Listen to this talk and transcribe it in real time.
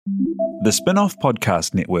The Spin-off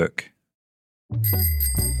Podcast Network.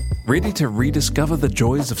 Ready to rediscover the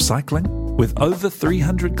joys of cycling? With over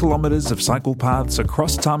 300 kilometres of cycle paths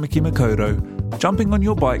across Tāmaki Makaurau, jumping on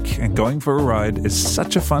your bike and going for a ride is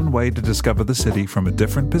such a fun way to discover the city from a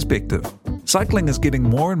different perspective. Cycling is getting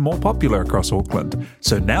more and more popular across Auckland,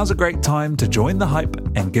 so now's a great time to join the hype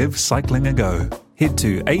and give cycling a go. Head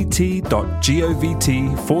to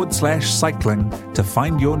at.govt/cycling to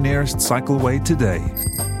find your nearest cycleway today.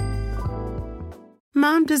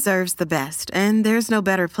 Mom deserves the best, and there's no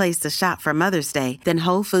better place to shop for Mother's Day than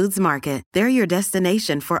Whole Foods Market. They're your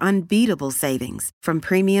destination for unbeatable savings, from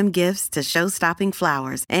premium gifts to show-stopping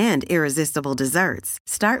flowers and irresistible desserts.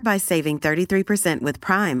 Start by saving 33% with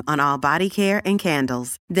Prime on all body care and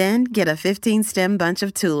candles. Then get a 15-stem bunch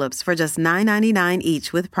of tulips for just $9.99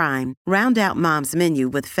 each with Prime. Round out Mom's menu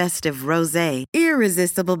with festive rosé,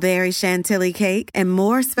 irresistible berry chantilly cake, and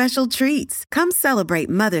more special treats. Come celebrate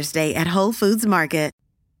Mother's Day at Whole Foods Market.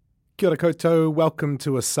 Kia ora koutou, welcome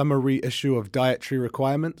to a summary issue of Dietary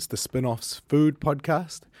Requirements, the Spin-off's food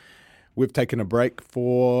podcast. We've taken a break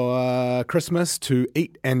for Christmas to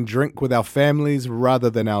eat and drink with our families rather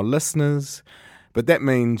than our listeners, but that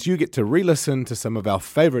means you get to re-listen to some of our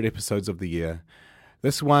favourite episodes of the year.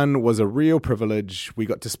 This one was a real privilege. We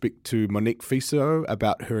got to speak to Monique Fiso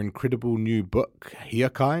about her incredible new book,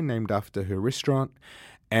 Hiakai, named after her restaurant.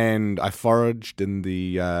 And I foraged in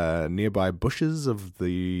the nearby bushes of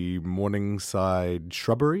the Morningside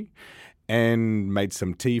shrubbery and made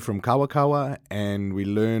some tea from kawakawa, and we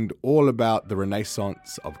learned all about the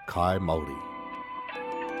renaissance of kai Māori.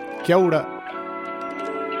 Kia ora.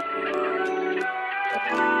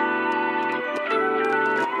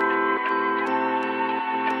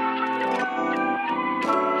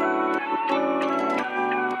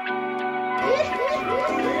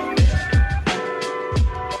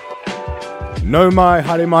 No mai,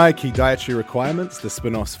 haere mai ki Dietary Requirements, the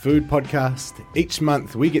Spin-off's food podcast. Each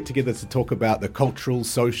month we get together to talk about the cultural,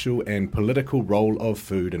 social and political role of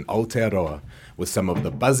food in Aotearoa with some of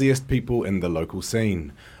the buzziest people in the local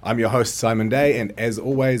scene. I'm your host Simon Day, and as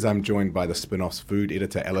always I'm joined by the Spin-off's food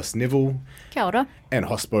editor Alice Neville. Kia ora. And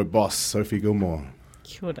Hospo boss Sophie Gilmore.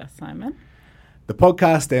 Kia ora, Simon. The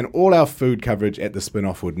podcast and all our food coverage at the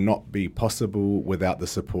Spin-off would not be possible without the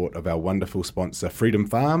support of our wonderful sponsor Freedom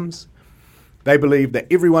Farms. They believe that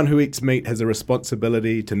everyone who eats meat has a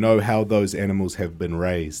responsibility to know how those animals have been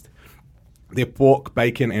raised. Their pork,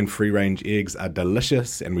 bacon and free-range eggs are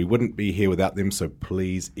delicious, and we wouldn't be here without them, so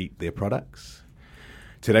please eat their products.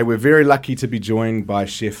 Today we're very lucky to be joined by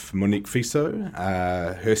Chef Monique Fiso.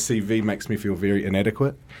 Her CV makes me feel very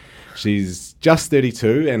inadequate. She's just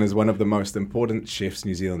 32 and is one of the most important chefs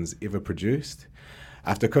New Zealand's ever produced.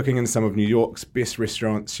 After cooking in some of New York's best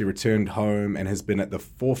restaurants, she returned home and has been at the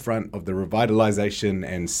forefront of the revitalization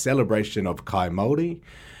and celebration of kai Māori,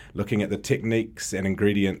 looking at the techniques and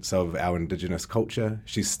ingredients of our indigenous culture.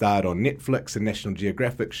 She's starred on Netflix and National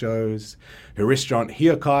Geographic shows. Her restaurant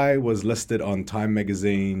Hiakai was listed on Time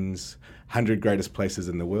Magazine's 100 Greatest Places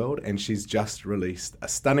in the World, and she's just released a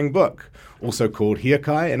stunning book, also called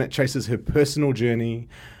Hiakai, and it traces her personal journey,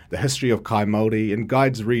 the history of kai Māori, and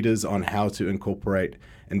guides readers on how to incorporate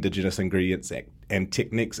indigenous ingredients and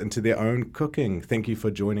techniques into their own cooking. Thank you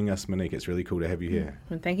for joining us, Monique. It's really cool to have you here.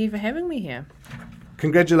 Well, thank you for having me here.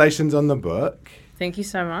 Congratulations on the book. Thank you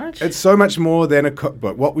so much. It's so much more than a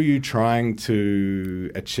cookbook. What were you trying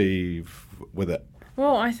to achieve with it?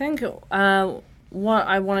 Well, I think what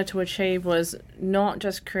I wanted to achieve was not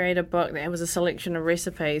just create a book that was a selection of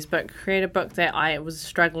recipes, but create a book that I was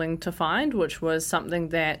struggling to find, which was something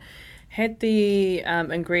that had the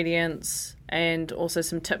ingredients and also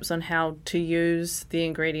some tips on how to use the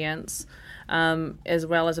ingredients, as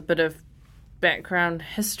well as a bit of background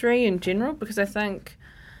history in general, because I think,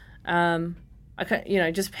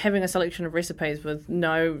 just having a selection of recipes with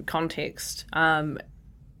no context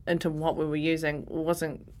into what we were using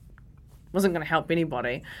wasn't going to help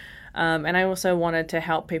anybody. And I also wanted to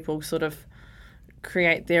help people sort of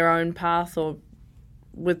create their own path or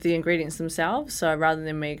with the ingredients themselves. So rather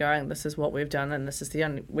than me going, this is what we've done and this is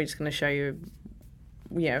we're just going to show you,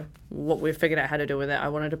 what we've figured out how to do with it. I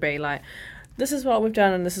wanted to be like, this is what we've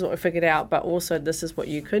done and this is what we figured out, but also this is what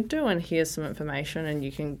you could do and here's some information and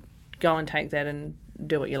you can go and take that and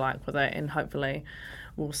do what you like with it, and hopefully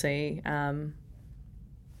we'll see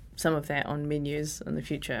some of that on menus in the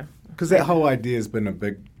future. Because that whole idea has been a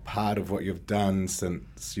big part of what you've done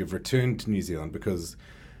since you've returned to New Zealand, because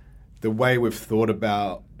the way we've thought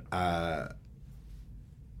about kai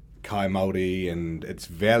Māori and its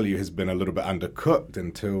value has been a little bit undercooked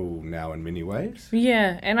until now in many ways.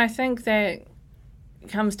 Yeah, and I think that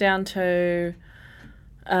comes down to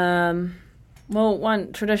Well,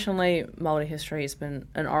 one, traditionally, Māori history has been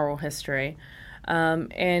an oral history.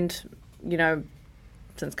 And, you know,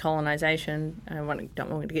 since colonisation, I don't want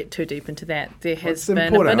to get too deep into that, there has been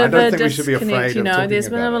important. a bit of a think we should be disconnect. afraid You of know, talking there's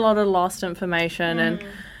been about a it. lot of lost information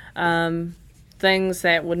and things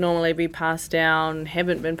that would normally be passed down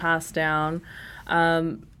haven't been passed down.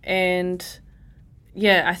 And,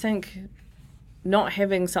 yeah, I think not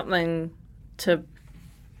having something to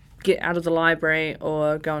get out of the library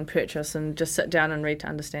or go and purchase and just sit down and read to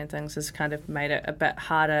understand things has kind of made it a bit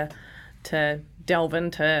harder to delve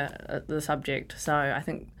into the subject. So I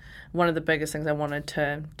think one of the biggest things I wanted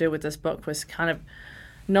to do with this book was kind of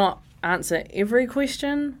not answer every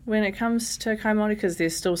question when it comes to Kai Māori, because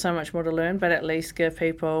there's still so much more to learn, but at least give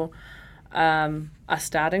people a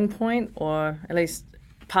starting point, or at least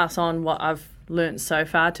pass on what I've learnt so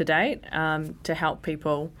far to date, to help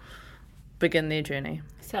people begin their journey.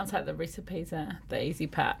 Sounds like the recipes are the easy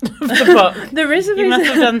part of the book. The recipes, you must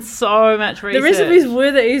have done so much research. The recipes were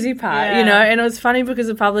the easy part, Yeah. you know, and it was funny because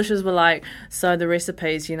the publishers were like, so the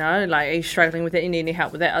recipes, you know, like, are you struggling with it? You need any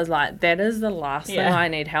help with that? I was like, that is the last thing I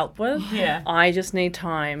need help with. Yeah. I just need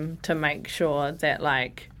time to make sure that,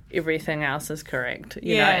 like, everything else is correct,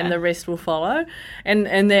 you know, and the rest will follow. And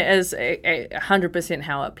that is 100%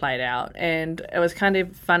 how it played out. And it was kind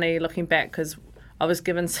of funny looking back, because I was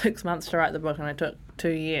given 6 months to write the book and I took 2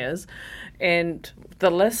 years. And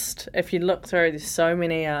the list, if you look through, there's so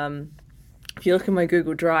many, if you look in my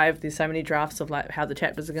Google Drive, there's so many drafts of like how the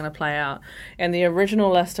chapters are going to play out. And the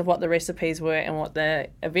original list of what the recipes were and what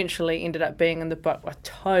they eventually ended up being in the book were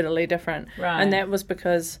totally different. Right. And that was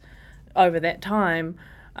because over that time,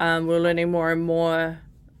 we're learning more and more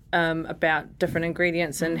about different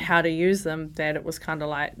ingredients and how to use them, that it was kind of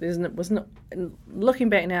like, looking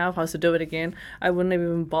back now, if I was to do it again, I wouldn't have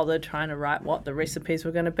even bothered trying to write what the recipes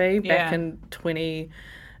were going to be. Back in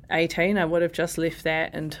 2018, I would have just left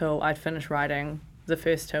that until I'd finished writing the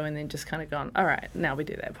first two and then just kind of gone, all right, now we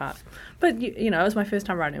do that part. But, you know, it was my first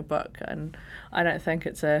time writing a book, and I don't think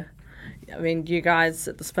it's I mean, you guys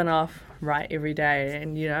at the Spin-Off write every day,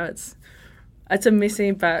 and, you know, it's a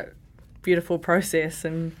messy but beautiful process,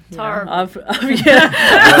 and I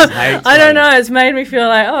don't know, it's made me feel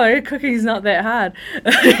like, oh, cooking's not that hard.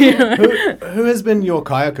 You know? Who has been your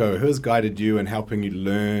kayako? Who has guided you in helping you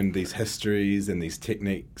learn these histories and these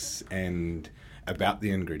techniques and about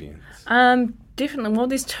the ingredients? Definitely. Well,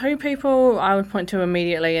 there's two people I would point to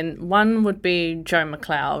immediately, and one would be Joe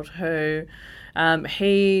McLeod, who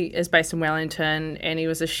he is based in Wellington, and he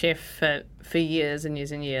was a chef for years and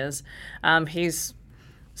years and years. He's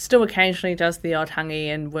still occasionally does the odd hangi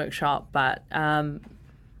and workshop, but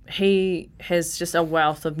he has just a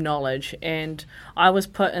wealth of knowledge. And I was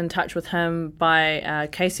put in touch with him by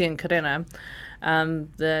Casey and Karina,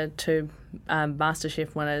 the two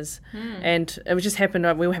MasterChef winners. And it just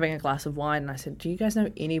happened, we were having a glass of wine, and I said, do you guys know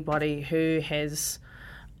anybody who has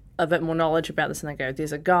a bit more knowledge about this? And they go,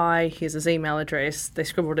 there's a guy, here's his email address. They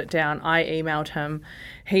scribbled it down. I emailed him.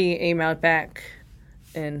 He emailed back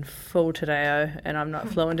in full Te Reo, and I'm not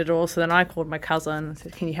fluent at all. So then I called my cousin and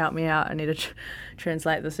said, can you help me out? I need to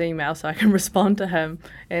translate this email so I can respond to him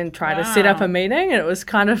and try to set up a meeting. And it was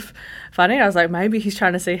kind of funny. I was like, maybe he's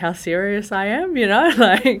trying to see how serious I am, you know?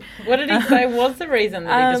 Like, what did he say was the reason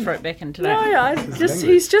that he just wrote back in today? No,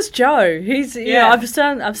 he's just Joe. He's I've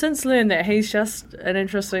since learned that he's just an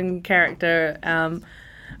interesting character.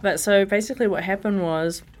 But so basically what happened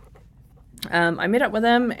was I met up with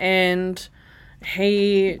him, and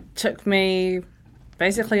he took me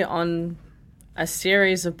basically on a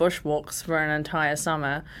series of bushwalks for an entire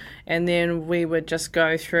summer, and then we would just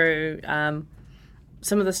go through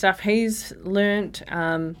some of the stuff he's learnt.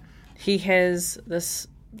 He has this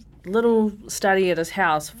little study at his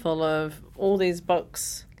house full of all these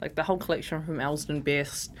books, like the whole collection from Elsden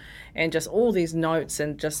Best, and just all these notes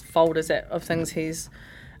and just folders of things he's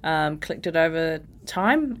collected over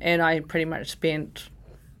time. And I pretty much spent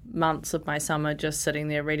months of my summer just sitting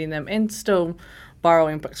there reading them, and still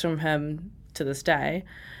borrowing books from him to this day.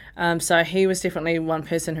 So he was definitely one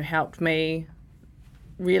person who helped me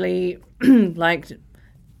really like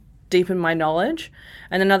deepen my knowledge.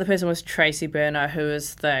 And another person was Tracy Burner, who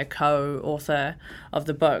is the co-author of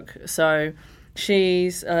the book. So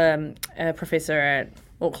she's a professor at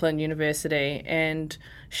Auckland University, and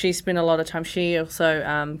she spent a lot of time. She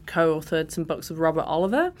also co-authored some books with Robert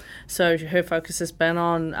Oliver. So her focus has been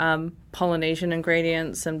on Polynesian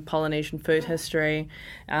ingredients and Polynesian food history,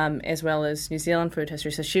 as well as New Zealand food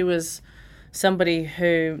history. So she was somebody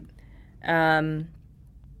who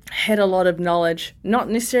had a lot of knowledge, not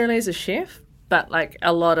necessarily as a chef, but like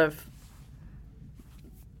a lot of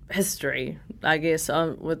history, I guess,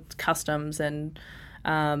 with customs and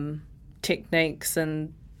techniques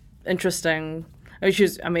and interesting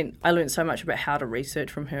issues. I mean, I learned so much about how to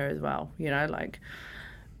research from her as well, like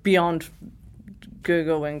beyond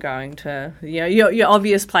Google and going to your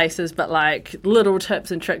obvious places, but like little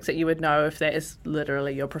tips and tricks that you would know if that is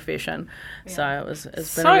literally your profession. Yeah. So it's been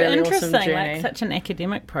so a really interesting, awesome journey. like such an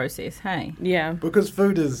academic process, hey? Yeah, because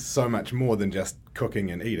food is so much more than just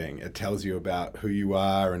cooking and eating. It tells you about who you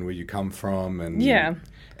are and where you come from, and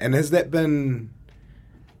And has that been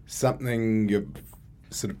something you've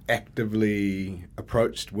sort of actively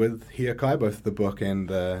approached with Hiakai, both the book and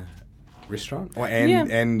the restaurant,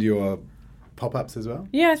 and your pop-ups as well?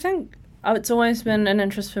 Yeah, I think it's always been an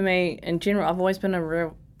interest for me in general. I've always been a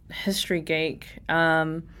real history geek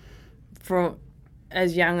from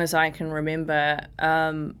as young as I can remember,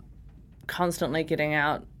 constantly getting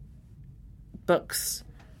out books,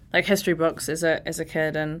 like history books as a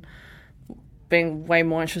kid, and being way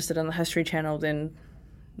more interested in the History Channel than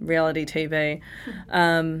reality TV.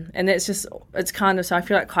 And it's kind of, so I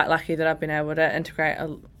feel like quite lucky that I've been able to integrate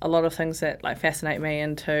a lot of things that like fascinate me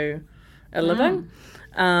into a living.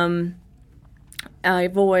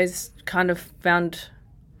 I've always kind of found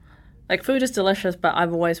like food is delicious, but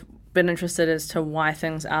I've always been interested as to why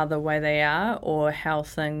things are the way they are, or how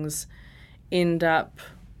things end up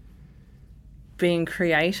being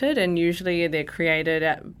created, and usually they're created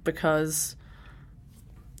because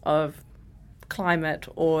of climate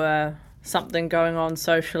or something going on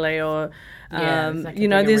socially, or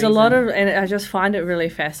there's a lot of, and I just find it really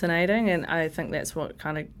fascinating, and I think that's what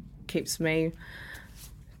kind of keeps me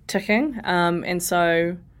ticking. And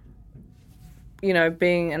so,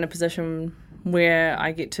 being in a position where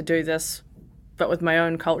I get to do this, but with my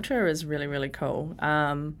own culture, is really, really cool.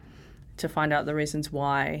 To find out the reasons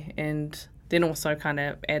why, and then also kind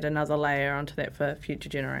of add another layer onto that for future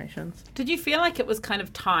generations. Did you feel like it was kind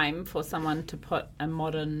of time for someone to put a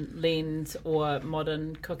modern lens or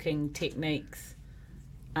modern cooking techniques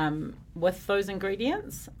with those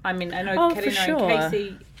ingredients? I mean, I know Karina and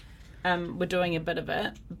Casey were doing a bit of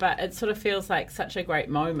it, but it sort of feels like such a great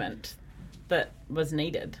moment that was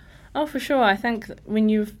needed. Oh, for sure. I think when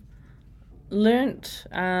you've learnt,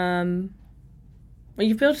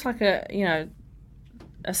 you've built like a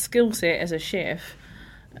skill set as a chef,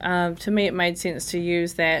 to me it made sense to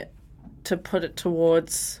use that to put it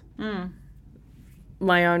towards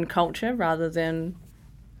my own culture rather than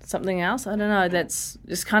something else. I don't know, that's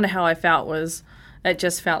just kind of how I felt. Was it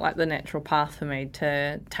just felt like the natural path for me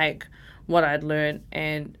to take what I'd learned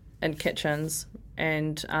and in kitchens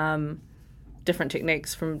and different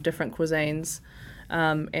techniques from different cuisines,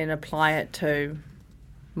 and apply it to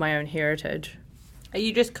my own heritage. Are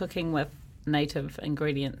you just cooking with native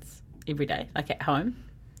ingredients every day, like at home?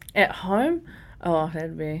 At home? Oh,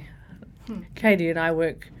 that'd be... Katie and I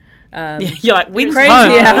work... you're like, when's crazy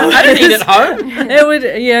home? hours. I don't eat at home. It would,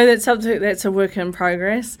 that's something that's a work in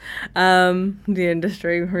progress. The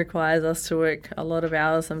industry requires us to work a lot of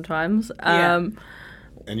hours sometimes.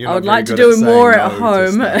 And you're I would not like to very good do at more saying at no to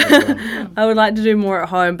home. stuff as well. I would like to do more at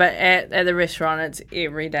home, but at the restaurant, it's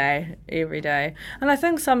every day. And I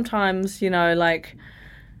think sometimes, I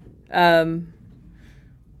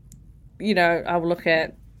will look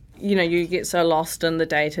at, you get so lost in the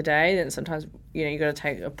day-to-day that sometimes, you got to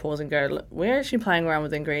take a pause and go, look, we're actually playing around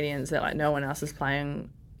with ingredients that, like, no one else is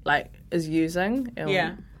is using.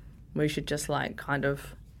 And we should just, kind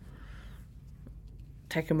of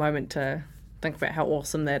take a moment to think about how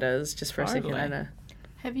awesome that is just for a second.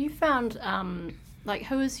 Have you found,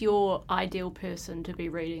 who is your ideal person to be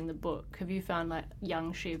reading the book? Have you found,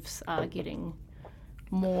 young chefs are getting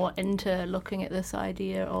more into looking at this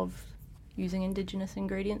idea of using Indigenous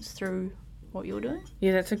ingredients through what you're doing?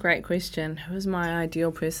 Yeah, that's a great question. Who is my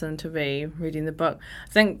ideal person to be reading the book?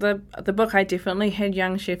 I think the book, I definitely had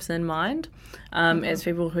young chefs in mind, as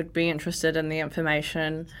people who'd be interested in the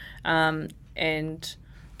information, and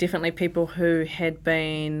definitely people who had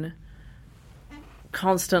been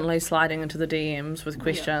constantly sliding into the DMs with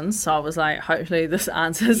questions. So I was like, hopefully this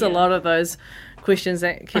answers a lot of those questions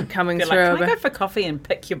that keep coming through. Can I go for coffee and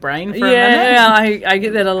pick your brain for a minute? Yeah, I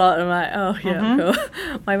get that a lot. I'm like, oh, yeah,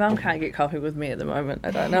 cool. My mum can't get coffee with me at the moment. I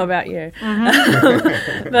don't know about you.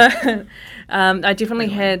 But I definitely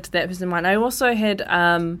had that person in mind. I also had,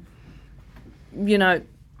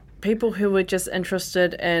 people who were just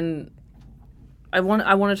interested in... I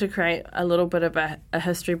wanted to create a little bit of a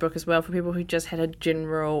history book as well for people who just had a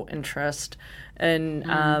general interest in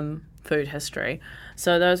food history.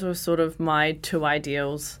 So those were sort of my two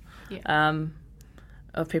ideals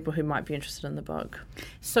of people who might be interested in the book.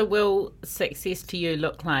 So will success to you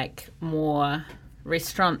look like more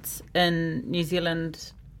restaurants in New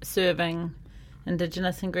Zealand serving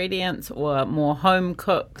Indigenous ingredients or more home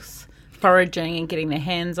cooks foraging and getting their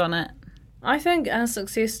hands on it? I think our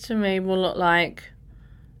success to me will look like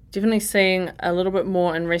definitely seeing a little bit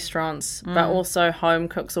more in restaurants, but also home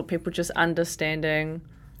cooks or people just understanding,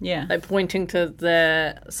 like pointing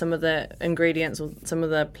to some of the ingredients or some of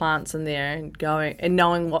the plants in there and going and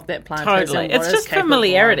knowing what that plant is. Totally. And what It's just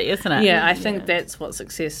familiarity, isn't it? Yeah, I think that's what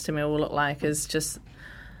success to me will look like, is just,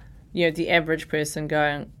 the average person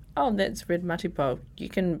going, oh, that's red matipo. You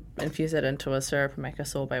can infuse it into a syrup and make a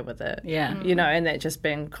sorbet with it. Yeah. And that just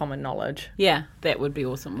being common knowledge. Yeah, that would be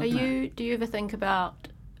awesome. Do you ever think about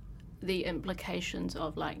the implications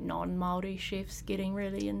of like non-Māori chefs getting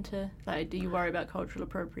really into, like, do you worry about cultural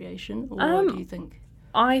appropriation, or do you think?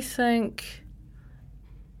 I think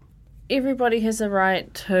everybody has a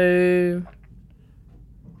right to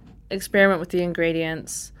experiment with the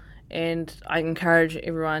ingredients, and I encourage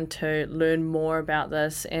everyone to learn more about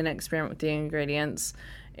this and experiment with the ingredients.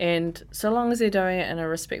 And so long as they're doing it in a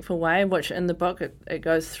respectful way, which in the book it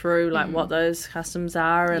goes through like what those customs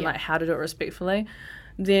are and like how to do it respectfully,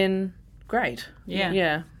 then great.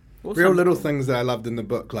 Yeah. Awesome. Real little things that I loved in the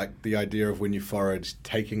book, like the idea of when you forage,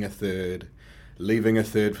 taking a third, leaving a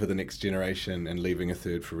third for the next generation, and leaving a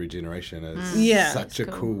third for regeneration is such a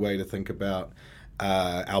cool way to think about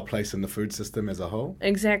our place in the food system as a whole.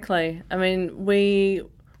 Exactly. I mean,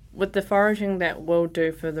 with the foraging that we'll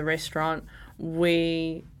do for the restaurant,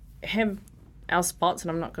 we have our spots,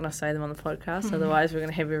 and I'm not going to say them on the podcast, otherwise we're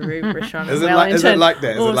going to have every restaurant in Wellington. Is it like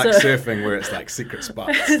that? Is it like surfing where it's like secret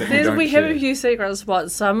spots that you don't we share? have a few secret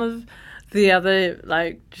spots. Some of the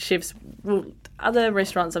other chefs, other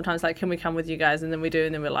restaurants sometimes like, can we come with you guys? And then we do,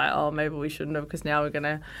 and then we're like, oh, maybe we shouldn't have, because now we're going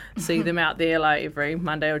to see them out there like every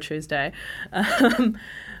Monday or Tuesday.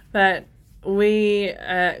 But we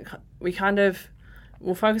kind of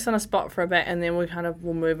we'll focus on a spot for a bit, and then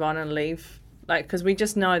we'll move on and leave. Like, because we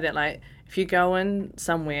just know that like if you go in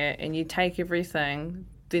somewhere and you take everything,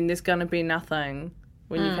 then there's going to be nothing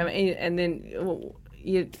when you come in, and then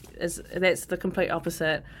that's the complete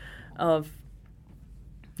opposite of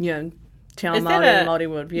Te Ao Māori and Māori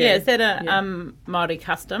would. Yeah, is that a Māori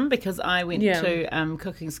custom? Because I went to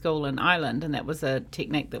cooking school in Ireland, and that was a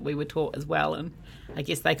technique that we were taught as well, and I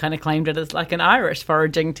guess they kind of claimed it as like an Irish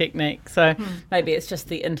foraging technique. So maybe it's just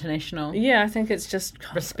the international. Yeah, I think it's just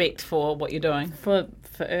respect for what you're doing for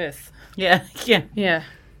Earth. Yeah.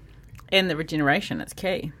 And the regeneration, it's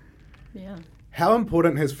key. Yeah. How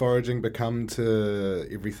important has foraging become to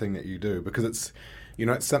everything that you do? Because it's,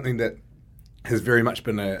 it's something that has very much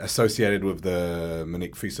been associated with the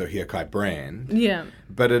Monique Fiso Hiakai brand. Yeah.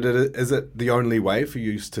 But is it the only way for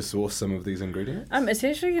you to source some of these ingredients? It's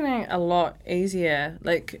actually getting a lot easier.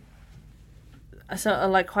 Like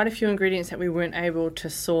quite a few ingredients that we weren't able to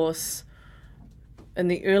source in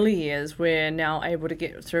the early years, we're now able to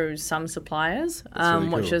get through some suppliers, really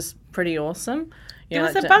cool. Which is pretty awesome. There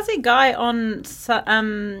was a buzzy guy on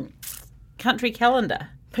Country Calendar.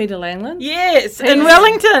 Peter Langland? Yes, in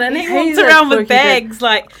Wellington, and he walks around with bags,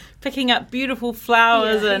 like picking up beautiful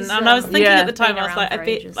flowers, and I was thinking at the time, I was like, I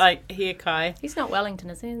bet like Hiakai. He's not Wellington,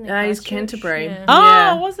 is he? He's Canterbury. Yeah.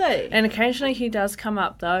 Oh, was he? And occasionally he does come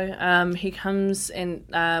up though. He comes, and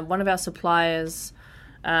one of our suppliers,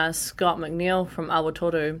 Scott McNeil from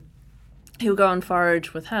Awatoru, he'll go and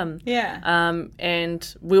forage with him. Yeah.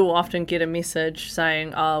 And we'll often get a message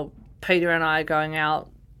saying, oh, Peter and I are going out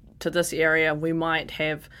to this area, we might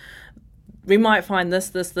find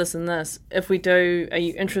this, and this. If we do, are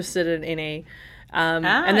you interested in any?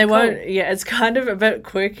 And they won't. Yeah, it's kind of a bit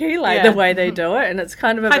quirky, the way they do it, and it's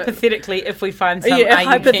kind of a hypothetically, if we find some,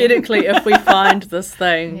 hypothetically, if we find this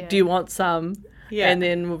thing, do you want some? Yeah, and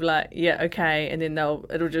then we'll be like, yeah, okay, and then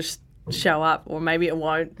it'll just show up, or maybe it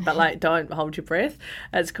won't. But like, don't hold your breath.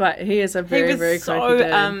 He is a very very quirky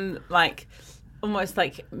dude. Almost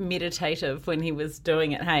like meditative when he was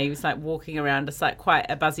doing it. Hey, he was like walking around, just like quite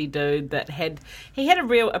a buzzy dude that had a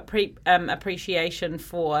real appreciation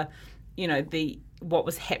for, what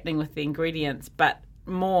was happening with the ingredients, but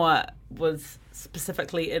more was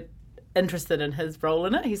specifically interested in his role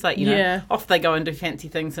in it. He's like, off they go and do fancy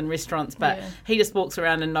things in restaurants, but he just walks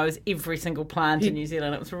around and knows every single plant in New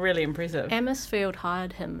Zealand. It was really impressive. Amosfield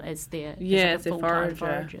hired him as their full-time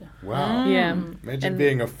forager. Wow. Yeah. Imagine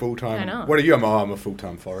being a full-time... What are you? I'm a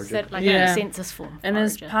full-time forager. Is that like a census form? And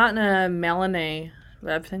his partner, Melanie,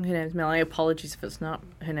 I think her name's Melanie. Apologies if her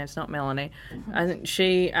name's not Melanie. I think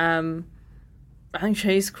she's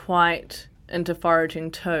quite into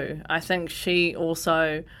foraging too. I think she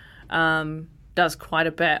also... does quite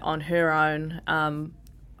a bit on her own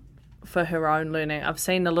for her own learning. I've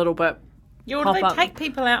seen a little bit Do they take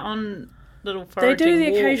people out on little They foraging do the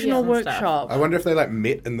walks occasional and stuff? workshop. I wonder if they like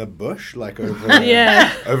met in the bush, like over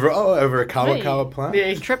over a kawakawa plant.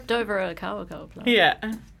 Yeah. Tripped over a kawakawa plant. Yeah.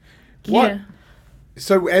 What? Yeah.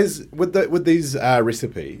 So as with these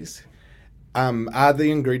recipes, are the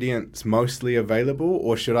ingredients mostly available,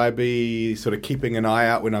 or should I be sort of keeping an eye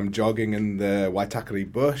out when I'm jogging in the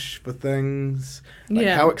Waitakere bush for things? Like,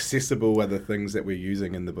 Yeah. how accessible are the things that we're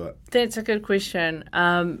using in the book? That's a good question.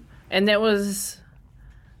 And that was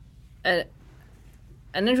an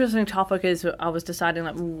interesting topic as I was deciding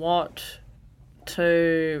like what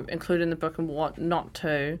to include in the book and what not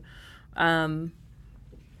to.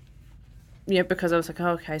 Because I was like,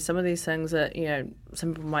 okay, some of these things that,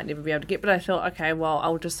 some people might never be able to get. But I thought, okay, well,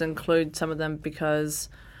 I'll just include some of them because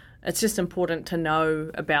it's just important to know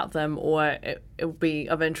about them, or it will be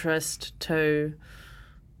of interest to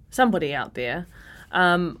somebody out there.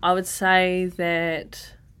 I would say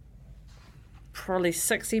that probably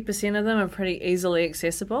 60% of them are pretty easily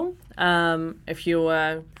accessible. If you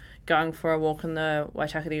were going for a walk in the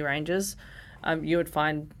Waitakere Ranges, you would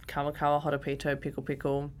find kawakawa, horapito,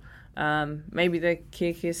 pickle, maybe the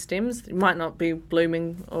kia stems. It might not be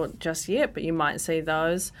blooming or just yet, but you might see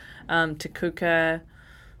those. Te kuka,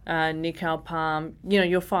 nikau palm,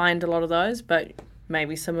 you'll find a lot of those, but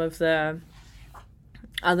maybe some of the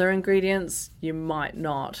other ingredients you might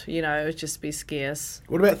not, it would just be scarce.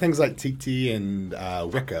 What about things like titi and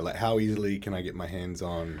weka? Like, how easily can I get my hands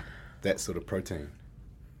on that sort of protein?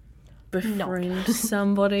 Befriend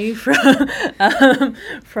somebody from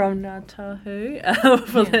Ngā Tahu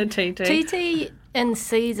for the titi. Titi in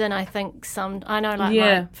season, I think I know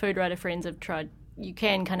my food writer friends have tried, you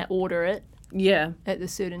can kind of order it at a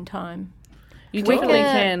certain time. You definitely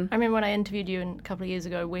can. I remember when I interviewed you a couple of years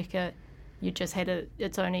ago, weka, you just had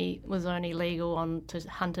was only legal to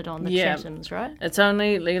hunt it on the Chathams, right? It's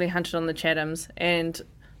only legally hunted on the Chathams, and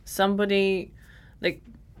somebody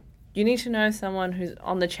you need to know someone who's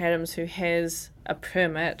on the Chathams who has a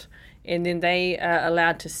permit, and then they are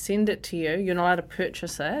allowed to send it to you. You're not allowed to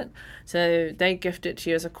purchase it, so they gift it to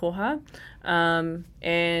you as a koha,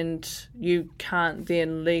 and you can't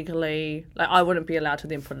then legally. I wouldn't be allowed to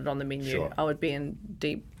then put it on the menu. Sure. I would be in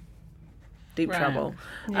deep trouble.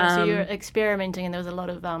 Yeah, so you're experimenting, and there was a lot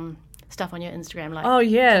of stuff on your Instagram, like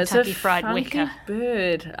it's Kentucky a Fried funky Weka.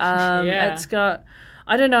 bird. It's got.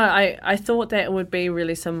 I don't know. I thought that it would be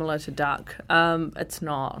really similar to duck. It's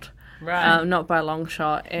not. Right. Not by a long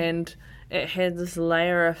shot. And it had this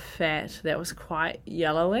layer of fat that was quite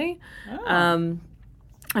yellowy. And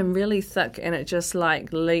really thick, and it just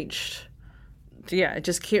leached. Yeah, it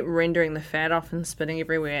just kept rendering the fat off and spitting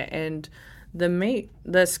everywhere. And the meat,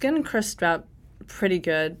 the skin crisped up pretty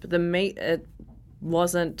good, but the meat, it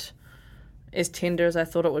wasn't as tender as I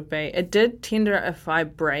thought it would be. It did tender if I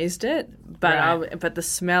braised it, but but the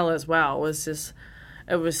smell as well was just,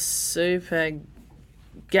 it was super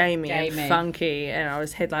gamey and funky, and I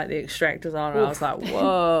had the extractors on, and I was like,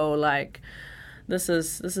 whoa, this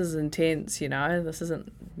is intense, this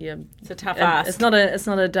isn't, it's a tough ask. It's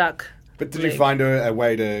not a duck. But did you find a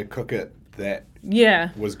way to cook it that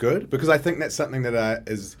was good? Because I think that's something that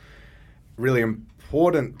is really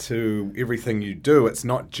important to everything you do. It's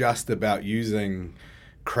not just about using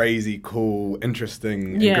crazy, cool,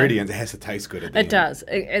 interesting ingredients. It has to taste good at the end. It does.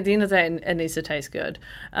 At the end of the day, it needs to taste good.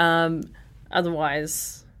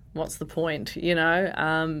 Otherwise, what's the point,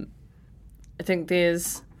 I think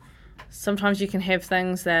sometimes you can have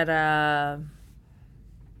things that are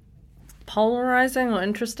polarizing or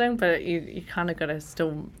interesting, but you kind of got to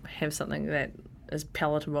still have something that is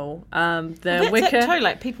palatable. That's it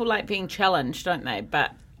too. People like being challenged, don't they?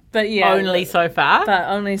 But yeah, only so far. But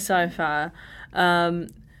only so far. So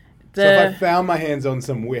if I found my hands on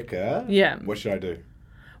some weka, what should I do?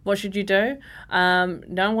 What should you do?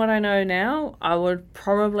 Knowing what I know now, I would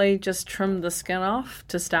probably just trim the skin off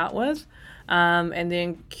to start with, and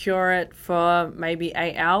then cure it for maybe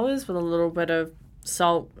 8 hours with a little bit of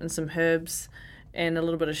salt and some herbs and a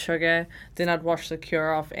little bit of sugar. Then I'd wash the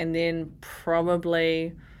cure off, and then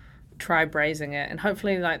probably try braising it, and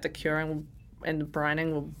hopefully the curing and the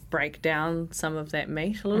brining will break down some of that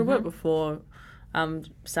meat a little bit before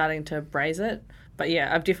starting to braise it. But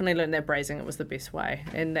yeah, I've definitely learned that braising it was the best way,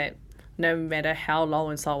 and that no matter how low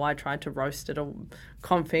in salt I tried to roast it or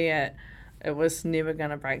confit it, it was never going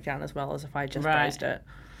to break down as well as if I just braised it.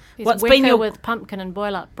 What's been your with pumpkin and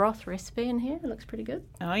boil up broth recipe in here? It looks pretty good.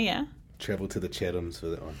 Oh yeah. Travel to the Chathams for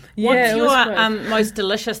that one. Yeah, what's your most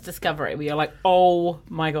delicious discovery where you're like, oh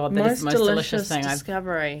my god, that is the most delicious thing I've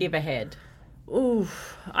ever had? Ooh,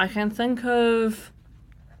 I can think of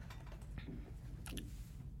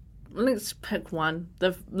let's pick one.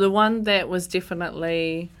 The one that was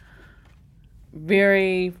definitely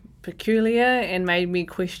very peculiar and made me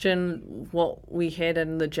question what we had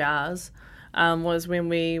in the jars was when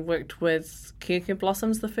we worked with Keke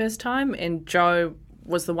Blossoms the first time, and Joe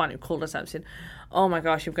was the one who called us up and said, oh my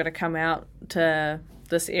gosh, you've got to come out to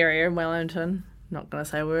this area in Wellington. Not going to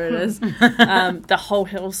say where it is. The whole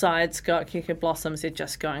hillside's got Keke Blossoms. They're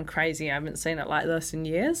just going crazy. I haven't seen it like this in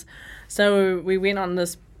years. So we went on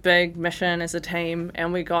this big mission as a team,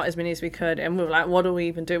 and we got as many as we could, and we were like, what do we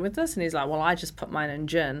even do with this? And he's like, well, I just put mine in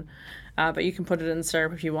gin, but you can put it in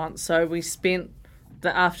syrup if you want. So we spent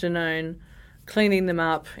the afternoon cleaning them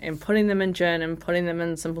up and putting them in gin and putting them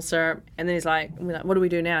in simple syrup, and then we're like, what do we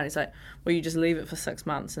do now? And he's like, well, you just leave it for 6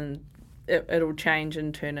 months and it'll change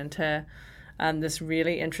and turn into this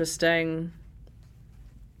really interesting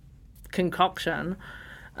concoction.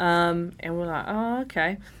 And we're like, oh,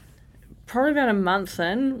 okay. Probably about a month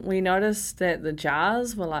in, we noticed that the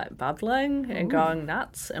jars were like bubbling and going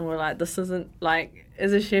nuts, and we're like, this isn't like,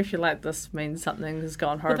 as a chef, you're like, this means something has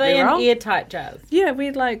gone horribly wrong. Were they in airtight jars? Yeah,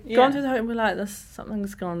 we'd like gone through the whole, and we're like,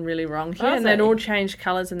 something's gone really wrong here, and they'd all changed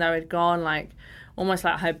colours, and they had gone like almost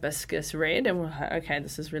like hibiscus red, and we're like, okay,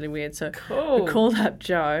 this is really weird. So we called up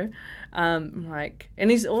Joe. And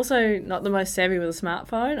he's also not the most savvy with a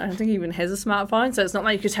smartphone. I don't think he even has a smartphone, so it's not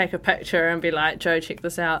like you could take a picture and be like, Joe, check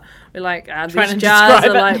this out. We're like, these jars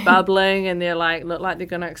are like bubbling, and they're like, look like they're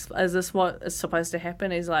gonna is this what is supposed to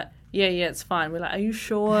happen? He's like, yeah, it's fine. We're like, are you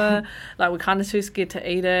sure? Like, we're kind of too scared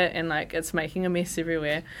to eat it, and like it's making a mess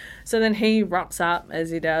everywhere. So then he rocks up, as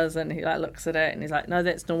he does, and he like looks at it, and he's like, no,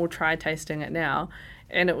 that's normal, try tasting it now.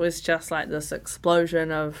 And it was just like this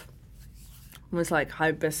explosion of, it was like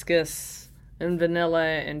hibiscus and vanilla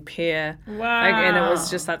and pear. Wow. And it was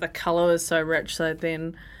just like the colour was so rich. So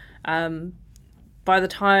then by the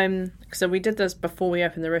time, so we did this before we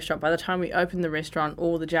opened the restaurant. By the time we opened the restaurant,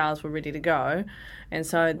 all the jars were ready to go. And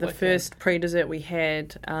so the first pre-dessert we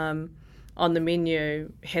had on the menu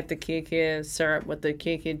had the keke syrup with the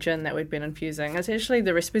keke gin that we'd been infusing. It's actually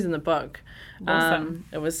the recipes in the book. Awesome.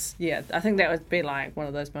 It was, I think that would be like one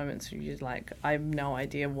of those moments where you're like, I have no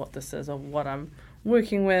idea what this is or what I'm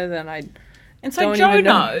working with, and so Joe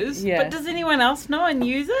knows, but does anyone else know and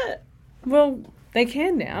use it? Well, they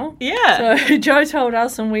can now. Yeah. So Joe told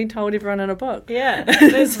us and we told everyone in a book. Yeah.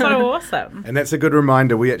 That's so awesome. And that's a good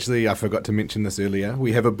reminder. I forgot to mention this earlier.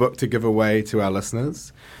 We have a book to give away to our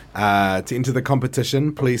listeners. To enter the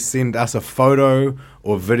competition, please send us a photo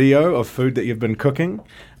or video of food that you've been cooking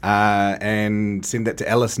and send that to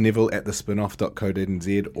Alice Neville at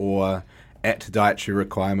thespinoff.co.nz or at Dietary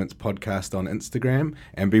Requirements Podcast on Instagram.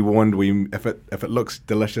 And be warned, if it looks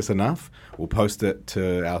delicious enough, we'll post it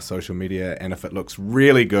to our social media, and if it looks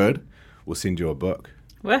really good, we'll send you a book.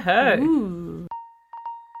 Woohoo!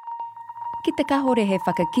 Ki te kahore he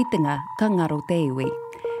whakakitenga ka ngaro te iwi.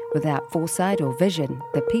 Without foresight or vision,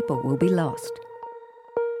 the people will be lost.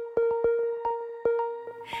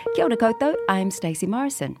 Kia ora koutou, I'm Stacey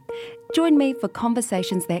Morrison. Join me for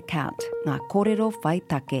Conversations That Count, Ngā Kōrero Whai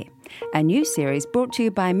Take, a new series brought to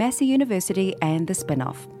you by Massey University and The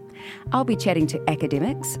Spinoff. I'll be chatting to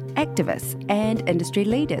academics, activists and industry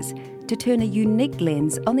leaders to turn a unique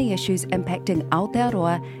lens on the issues impacting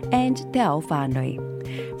Aotearoa and Te Ao Whānui.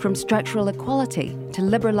 From structural equality to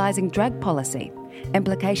liberalising drug policy,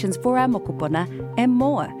 implications for our mokopuna and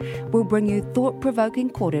more, we'll bring you thought-provoking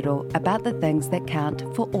kōrero about the things that count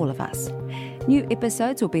for all of us. New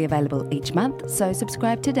episodes will be available each month, so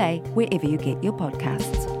subscribe today wherever you get your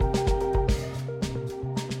podcasts.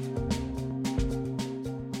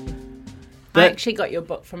 I actually got your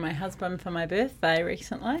book from my husband for my birthday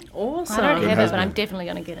recently. Awesome. I don't have it, but I'm definitely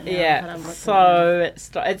going to get it now. Yeah, so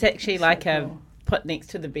it's actually so like cool. Put next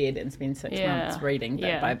to the bed and spend 6 months reading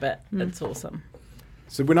bit by bit. It's awesome.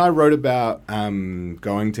 So when I wrote about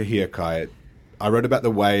going to Hiakai, I wrote about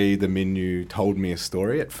the way the menu told me a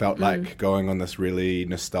story. It felt like going on this really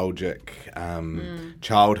nostalgic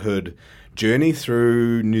childhood journey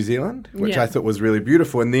through New Zealand, which I thought was really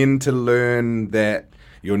beautiful. And then to learn that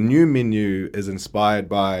your new menu is inspired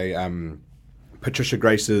by Patricia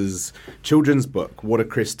Grace's children's book,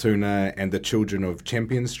 Watercress Tuna and the Children of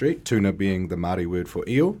Champion Street, tuna being the Māori word for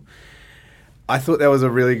eel. I thought that was a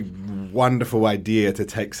really wonderful idea to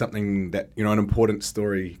take something that, an important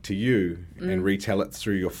story to you and retell it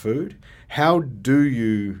through your food. How do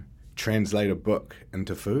you translate a book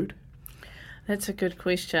into food? That's a good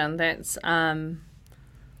question. That's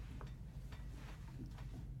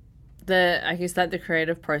the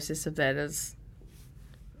creative process of that is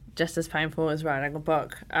just as painful as writing a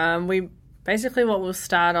book. What we'll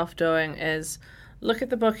start off doing is look at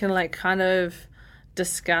the book and kind of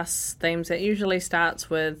discuss themes. It usually starts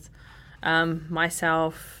with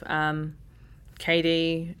myself,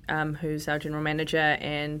 Katie, who's our general manager,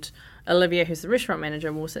 and Olivia, who's the restaurant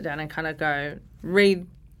manager. Will sit down and kind of go read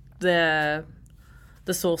the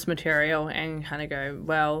source material and kind of go,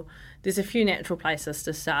 well, there's a few natural places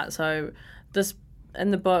to start. So this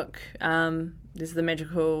in the book, there's the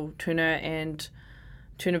magical tuna, and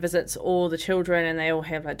tuna visits all the children, and they all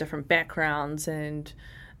have like different backgrounds, and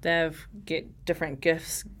they get different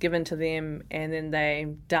gifts given to them, and then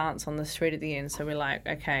they dance on the street at the end. So we're like,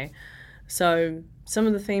 okay, so some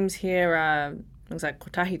of the themes here are things like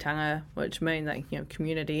kotahitanga, which mean like, you know,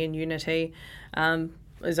 community and unity.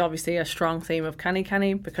 Is obviously a strong theme of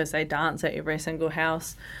kanikani because they dance at every single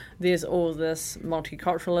house. There's all this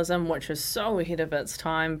multiculturalism, which is so ahead of its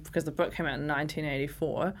time because the book came out in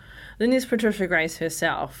 1984. Then there's Patricia Grace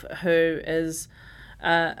herself, who is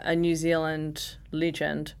a New Zealand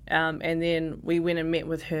legend. And then we went and met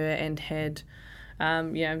with her and had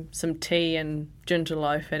some tea and ginger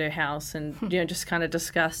loaf at her house, and just kind of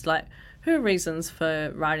discussed like her reasons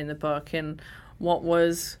for writing the book and what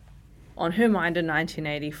was on her mind in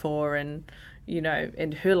 1984, and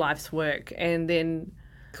and her life's work. And then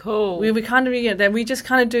cool, we kind of we just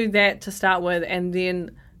kind of do that to start with, and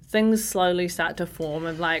then things slowly start to form.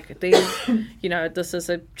 And like these, this is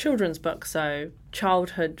a children's book, so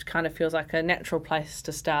childhood kind of feels like a natural place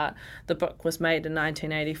to start. The book was made in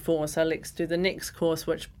 1984, so let's do the next course,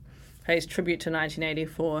 which pays tribute to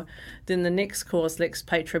 1984. Then the next course, let's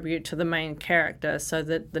pay tribute to the main character. So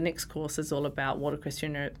that the next course is all about watercress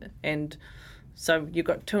tuna, and so you've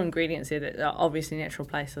got two ingredients there that are obviously natural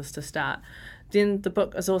places to start. Then the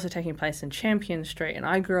book is also taking place in Champion Street, and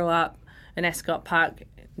I grew up in Ascot Park.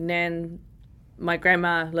 My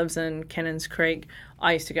grandma lives in Cannons Creek.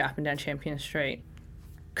 I used to go up and down Champion Street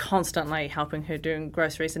constantly helping her doing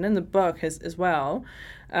groceries. And in the book as well,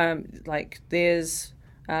 there's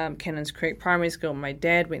Cannons Creek Primary School. My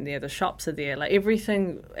dad went there. The shops are there. Like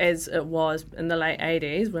everything as it was in the late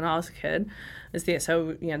 80s when I was a kid is there.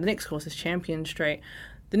 So, the next course is Champion Street.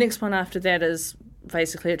 The next one after that is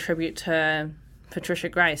basically a tribute to Patricia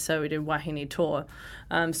Grace. So we do Wahine Tour.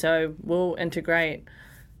 So we'll integrate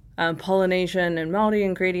Polynesian and Māori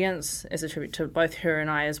ingredients as a tribute to both her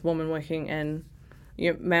and I as women working in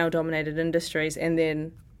male-dominated industries, and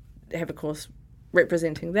then have a course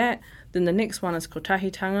representing that. Then the next one is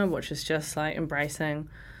kotahitanga, which is just like embracing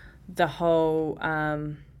the whole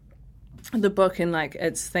the book and like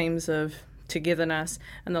its themes of togetherness.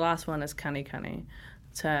 And the last one is kanikani,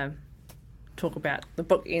 to talk about the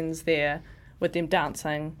book ends there with them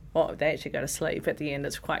dancing. Well, they actually go to sleep at the end.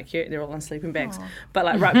 It's quite cute. They're all in sleeping bags. Aww. But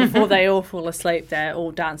like right before they all fall asleep, they're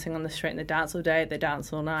all dancing on the street, and they dance all day, they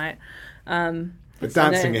dance all night. But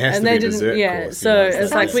dancing has to be a dessert course. So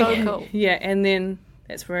it's like cool. Yeah, and then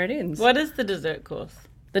that's where it ends. What is the dessert course?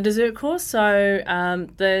 The dessert course, so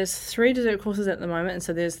there's 3 dessert courses at the moment, and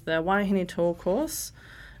so there's the Wahine Tour course,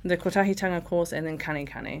 the kotahitanga course, and then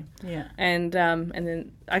kanikani. Yeah. And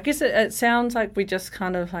then I guess it sounds like we just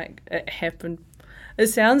kind of like it happened. It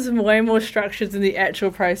sounds way more structured than the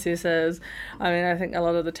actual process is. I mean, I think a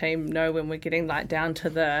lot of the team know when we're getting like down to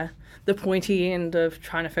the pointy end of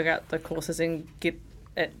trying to figure out the courses and get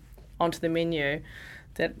it onto the menu,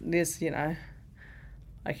 that there's,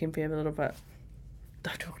 I can be a little bit,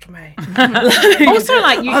 don't talk to me. Also,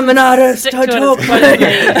 like, you I'm an artist, don't talk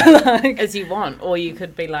to me. As you want, or you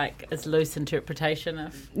could be like as loose interpretation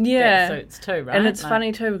if that suits too, right? And it's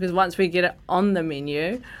funny too, because once we get it on the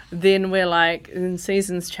menu, then we're like, and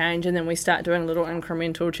seasons change, and then we start doing little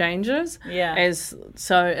incremental changes. Yeah.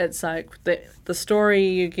 So it's like the story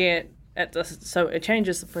you get so it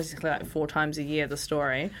changes basically like 4 times a year, the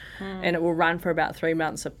story, and it will run for about 3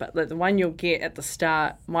 months. But the one you'll get at the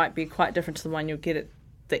start might be quite different to the one you'll get at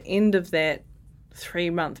the end of that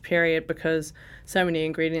 3-month period, because so many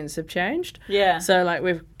ingredients have changed. Yeah. So like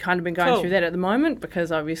we've kind of been going through that at the moment,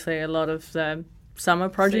 because obviously a lot of the summer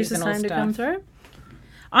produce is starting to come through.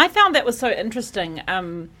 I found that was so interesting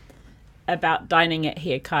about dining at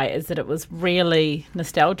Here Kai, is that it was really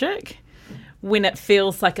nostalgic. When it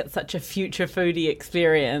feels like it's such a future foodie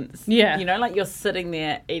experience. Yeah. Like you're sitting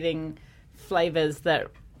there eating flavours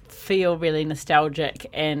that feel really nostalgic.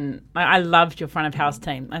 And I loved your front of house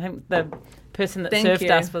team. I think the person that served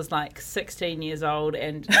us was like 16 years old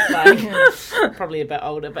and like probably a bit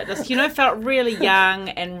older, but just, felt really young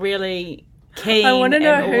and really keen. I want to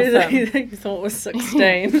know who awesome. they thought was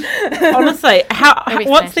 16. Honestly,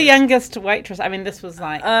 what's the youngest waitress? I mean, this was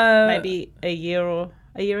like maybe a year or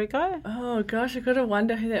a year ago. Oh gosh, I gotta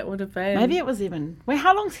wonder who that would have been. Maybe it was even. Well,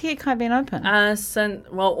 how long's Hair Kai been open? Since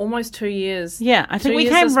almost 2 years. Yeah, I think we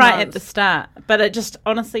came right at the start, but it just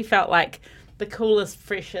honestly felt like the coolest,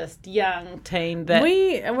 freshest, young team that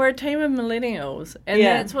we're a team of millennials, and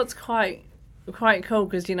that's what's quite cool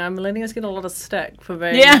because millennials get a lot of stick for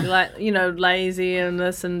being lazy and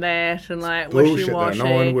this and that and like wishy-washy.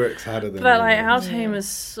 No one works harder than but like our team is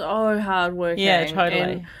so hard working. Yeah, totally.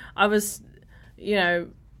 And I was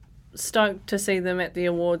stoked to see them at the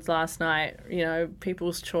awards last night.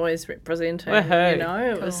 People's Choice representing.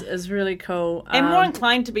 Woohoo. It was really cool and more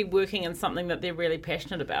inclined to be working in something that they're really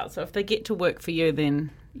passionate about. So if they get to work for you,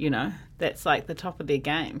 then that's like the top of their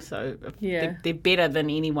game. So they're better than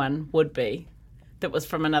anyone would be that was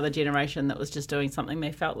from another generation that was just doing something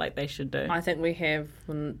they felt like they should do. I think we have,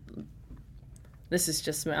 this is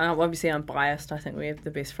just, obviously I'm biased, I think we have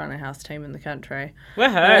the best front of house team in the country.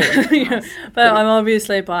 Woohoo! But I'm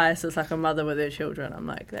obviously biased. It's like a mother with her children. I'm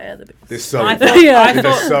like, they're the best. They're so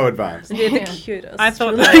they're so advanced. They're the cutest. I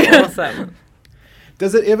thought they were awesome.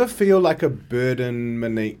 Does it ever feel like a burden,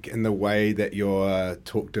 Monique, in the way that you're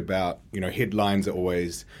talked about? Headlines are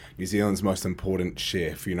always New Zealand's most important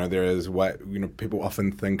chef. There is people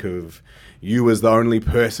often think of you as the only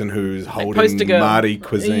person who's holding Māori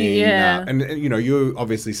cuisine. And you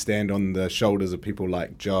obviously stand on the shoulders of people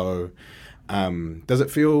like Joe. Does it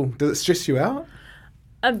stress you out?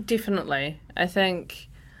 Definitely. I think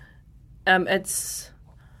it's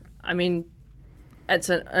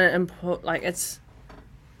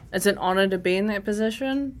an honour to be in that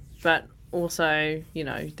position, but also,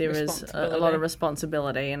 there is a lot of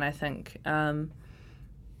responsibility, and I think, I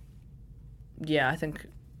think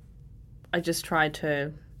I just try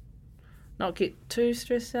to not get too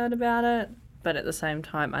stressed out about it, but at the same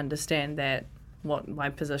time understand that what my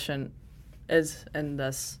position is in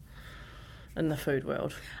the food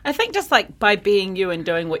world. I think just like by being you and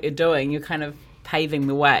doing what you're doing, you're kind of paving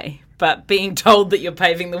the way. But being told that you're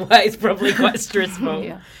paving the way is probably quite stressful.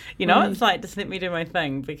 Yeah. It's like, just let me do my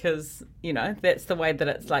thing because, that's the way that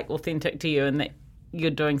it's like authentic to you and that you're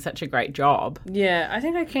doing such a great job. Yeah, I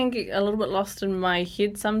think I can get a little bit lost in my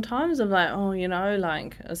head sometimes of like,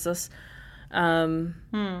 is this,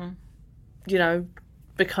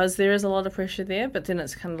 because there is a lot of pressure there, but then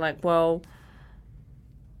it's kind of like, well,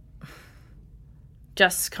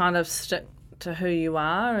 just kind of stick to who you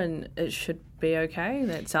are and it should be okay.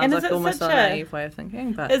 That sounds like almost a naive way of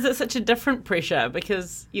thinking. But is it such a different pressure?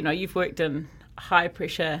 Because, you've worked in high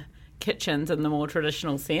pressure kitchens in the more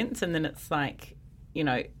traditional sense, and then it's like,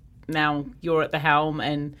 now you're at the helm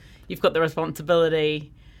and you've got the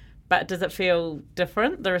responsibility. But does it feel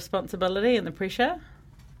different, the responsibility and the pressure?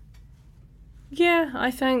 Yeah,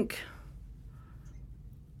 I think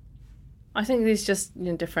there's just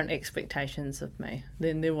different expectations of me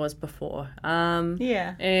than there was before.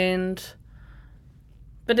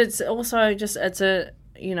 But it's also just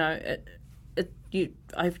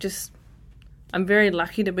I'm very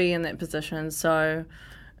lucky to be in that position. So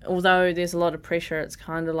although there's a lot of pressure, it's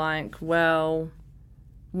kind of like, well,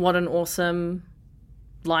 what an awesome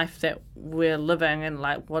life that we're living and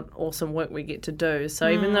like what awesome work we get to do. So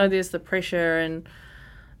even though there's the pressure and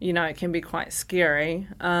it can be quite scary,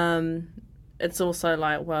 it's also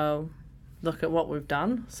like, well, look at what we've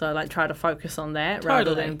done. So like try to focus on that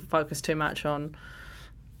rather than focus too much on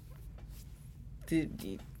too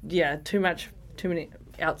many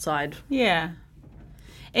outside. Yeah.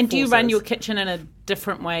 And do you run your kitchen in a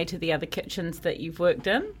different way to the other kitchens that you've worked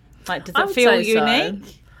in? Like, does it feel unique?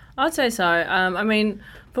 So. I'd say so.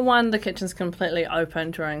 For one, the kitchen's completely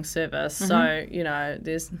open during service, so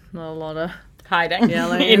there's not a lot of hiding,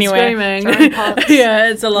 yelling, anywhere, and screaming. Yeah,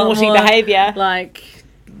 it's a lot naughty more behaviour, like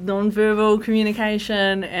non-verbal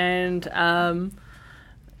communication, and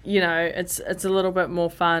it's a little bit more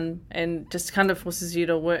fun, and just kind of forces you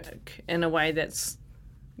to work in a way that's.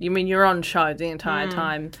 You're on show the entire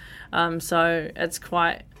time, so it's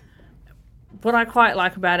quite. What I quite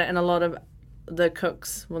like about it, and a lot of the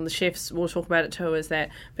cooks, the chefs will talk about it too, is that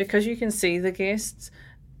because you can see the guests,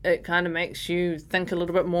 it kind of makes you think a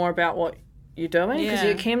little bit more about what you're doing. Because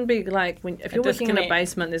it can be like if you're working in a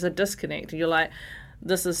basement, there's a disconnect. You're like,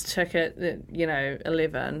 this is ticket,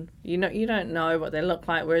 11. You don't know what they look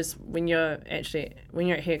like. Whereas when you're at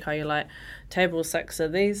Hair Kai, you're like, table 6 are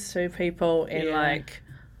these 2 people, and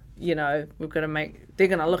we've got to make. They're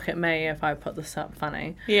gonna look at me if I put this up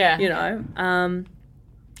funny. Yeah.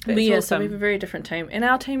 But awesome. So we have a very different team, and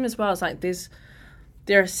our team as well is like there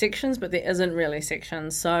are sections, but there isn't really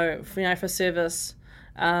sections. So for service,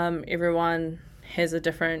 everyone has a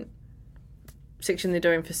different section they're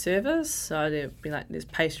doing for service. So there'd be like there's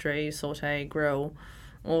pastry, saute, grill,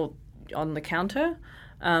 or on the counter.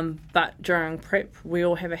 But during prep, we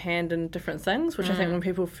all have a hand in different things, which I think when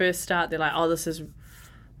people first start, they're like, oh, this is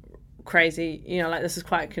crazy, like this is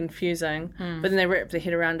quite confusing. But then they wrap their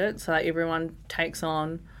head around it, so like everyone takes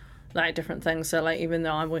on like different things. So like even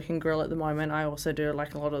though I'm working grill at the moment, I also do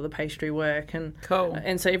like a lot of the pastry work, and cool.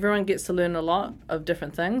 And so everyone gets to learn a lot of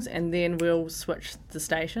different things, and then we'll switch the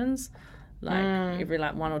stations every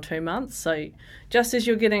 1 or 2 months. So just as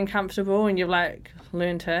you're getting comfortable and you've like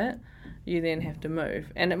learned it, you then have to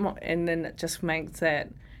move, and then it just makes that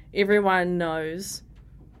everyone knows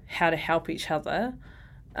how to help each other,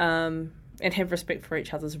 and have respect for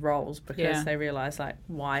each other's roles, because they realise like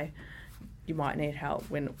why you might need help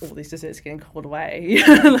when all these desserts are getting called away.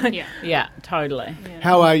 Yeah, totally. Yeah.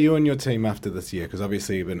 How are you and your team after this year? Because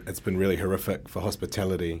obviously it's been really horrific for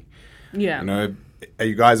hospitality. Yeah. Are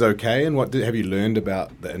you guys okay? And what have you learned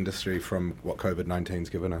about the industry from what COVID-19's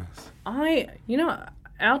given us?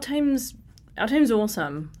 Our team's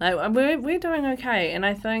awesome. Like we're doing okay, and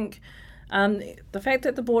I think the fact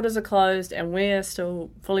that the borders are closed and we're still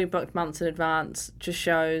fully booked months in advance just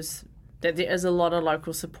shows that there is a lot of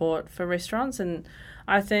local support for restaurants. And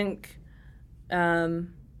I think,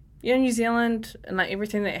 New Zealand and like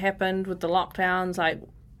everything that happened with the lockdowns, like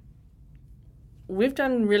we've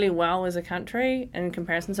done really well as a country in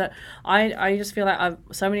comparison. So I just feel like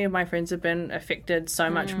so many of my friends have been affected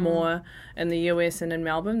so much more in the US and in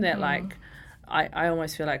Melbourne that like I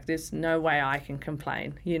almost feel like there's no way I can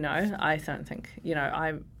complain. I don't think,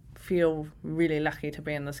 I feel really lucky to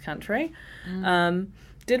be in this country.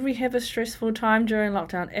 Did we have a stressful time during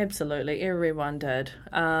lockdown? Absolutely, everyone did.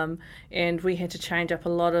 And we had to change up a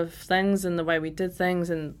lot of things in the way we did things,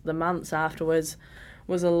 and the months afterwards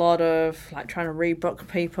was a lot of like trying to rebook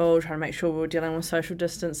people, trying to make sure we were dealing with social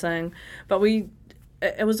distancing. But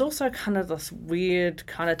it was also kind of this weird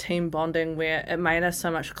kind of team bonding where it made us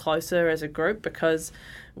so much closer as a group, because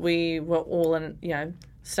we were all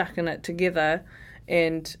stuck in it together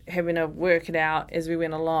and having to work it out as we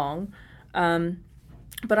went along.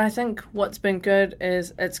 But I think what's been good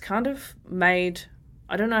is it's kind of made,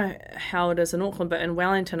 I don't know how it is in Auckland, but in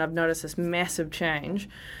Wellington I've noticed this massive change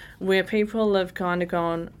where people have kind of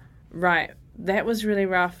gone, right, that was really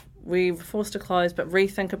rough, we were forced to close, but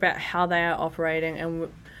rethink about how they are operating and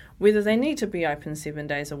whether they need to be open 7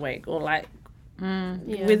 days a week, or like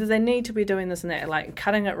whether they need to be doing this and that, like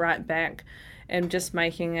cutting it right back and just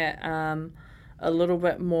making it a little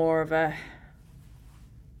bit more of a,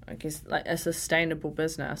 I guess, like a sustainable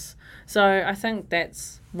business. So I think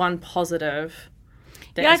that's one positive.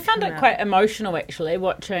 I found it quite emotional actually,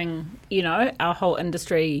 watching, our whole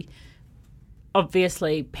industry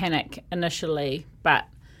obviously panic initially, but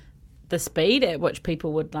the speed at which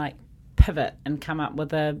people would like pivot and come up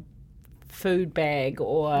with a food bag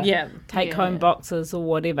or take home boxes or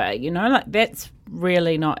whatever, like that's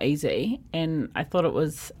really not easy. And I thought it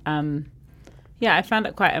was I found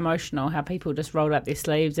it quite emotional how people just rolled up their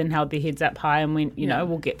sleeves and held their heads up high and went,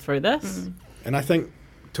 we'll get through this. And I think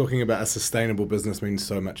talking about a sustainable business means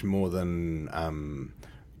so much more than,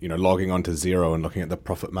 logging onto Xero and looking at the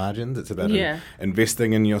profit margins. It's about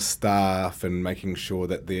investing in your staff and making sure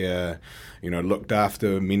that they're, looked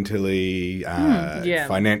after mentally,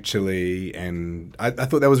 financially. And I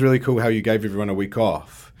thought that was really cool how you gave everyone a week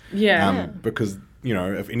off. Because,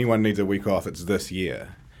 if anyone needs a week off, it's this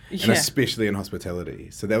year. And especially in hospitality.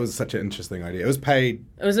 So that was such an interesting idea. It was paid.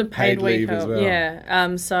 It was a paid leave as well.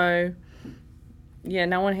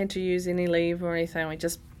 No one had to use any leave or anything. We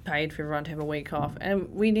just paid for everyone to have a week off.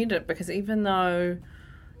 And we need it because even though,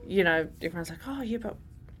 everyone's like, oh, yeah, but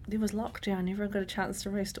there was lockdown, everyone got a chance to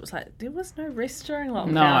rest. It was like, there was no rest during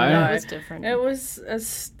lockdown. No. It was different. There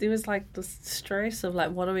was like the stress of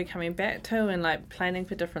like, what are we coming back to, and like planning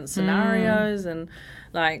for different scenarios and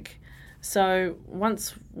like... So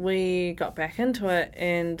once we got back into it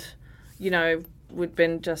and, we'd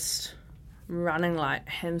been just running like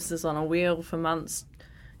hamsters on a wheel for months,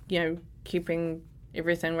 keeping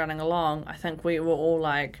everything running along, I think we were all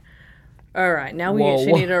like, all right, now we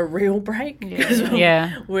actually need a real break because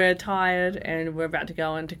we're tired and we're about to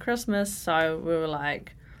go into Christmas. So we were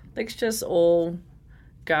like, let's just all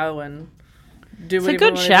go and do whatever. It's a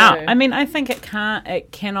good shout. I mean, I think it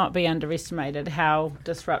cannot be underestimated how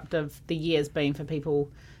disruptive the year's been for people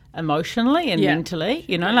emotionally and mentally,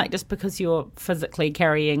 like just because you're physically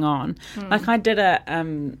carrying on. Like I did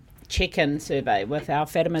a check-in survey with our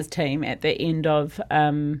Fatima's team at the end of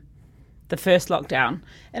the first lockdown,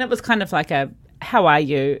 and it was kind of like how are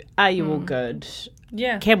you all good,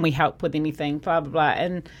 can we help with anything, blah blah blah.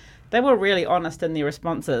 And they were really honest in their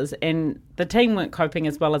responses, and the team weren't coping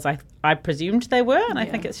as well as I presumed they were, and I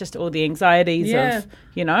think it's just all the anxieties of,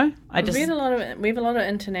 we have a lot of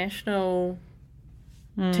international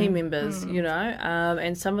team members,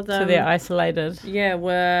 and some of them... So they're isolated.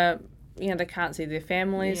 Yeah, they can't see their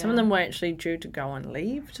families. Yeah. Some of them were actually due to go on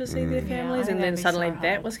leave to see their families, and then suddenly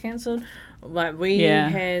that was cancelled. Like, we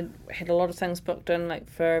had a lot of things booked in, like,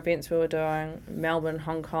 for events we were doing, Melbourne,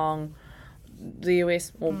 Hong Kong, the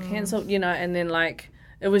US all cancelled, and then, like,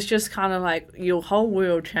 it was just kind of like your whole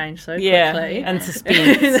world changed so quickly. And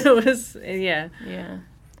suspense. It was,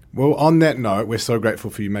 Well, on that note, we're so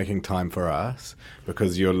grateful for you making time for us,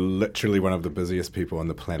 because you're literally one of the busiest people on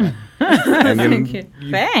the planet. And Thank you.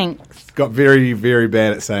 Thanks. Got very, very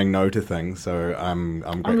bad at saying no to things, so I'm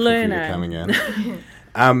grateful for you coming in.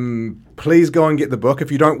 Please go and get the book.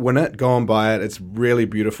 If you don't win it, go and buy it. It's really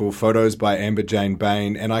beautiful. Photos by Amber Jane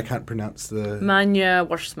Bain, and I can't pronounce the... Manya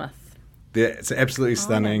Washsmith. It's absolutely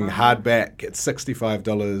stunning. Hardback. It's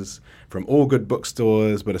 $65 from all good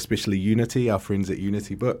bookstores, but especially Unity, our friends at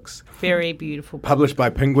Unity Books. Very beautiful. Published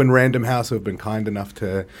by Penguin Random House, who have been kind enough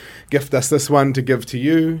to gift us this one to give to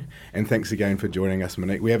you. And thanks again for joining us,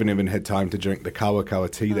 Monique. We haven't even had time to drink the kawa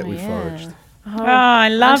tea that we foraged. Oh, I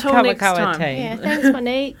love kawa tea. Yeah, thanks,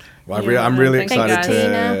 Monique. Well, I'm really excited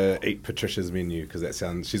to eat Patricia's menu, because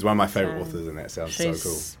she's one of my favourite authors, and that sounds so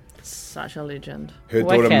cool. Such a legend. Her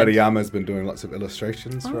daughter Miriama's been doing lots of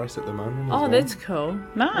illustrations for us at the moment. Oh, that's cool.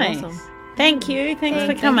 Nice. Awesome. Thank you. Thanks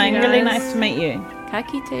for coming. Really nice to meet you. Ka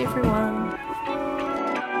kite, everyone.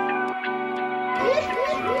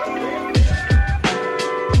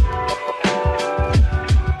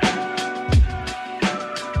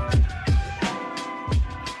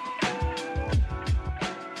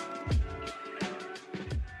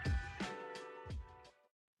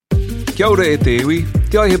 Kia ora e te iwi,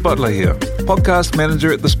 Te Aihe Butler here, podcast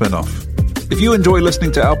manager at The Spinoff. If you enjoy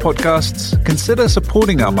listening to our podcasts, consider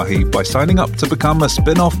supporting our mahi by signing up to become a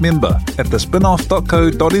Spinoff member at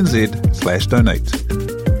thespinoff.co.nz/donate.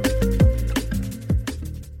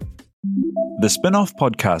 The Spinoff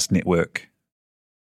Podcast Network.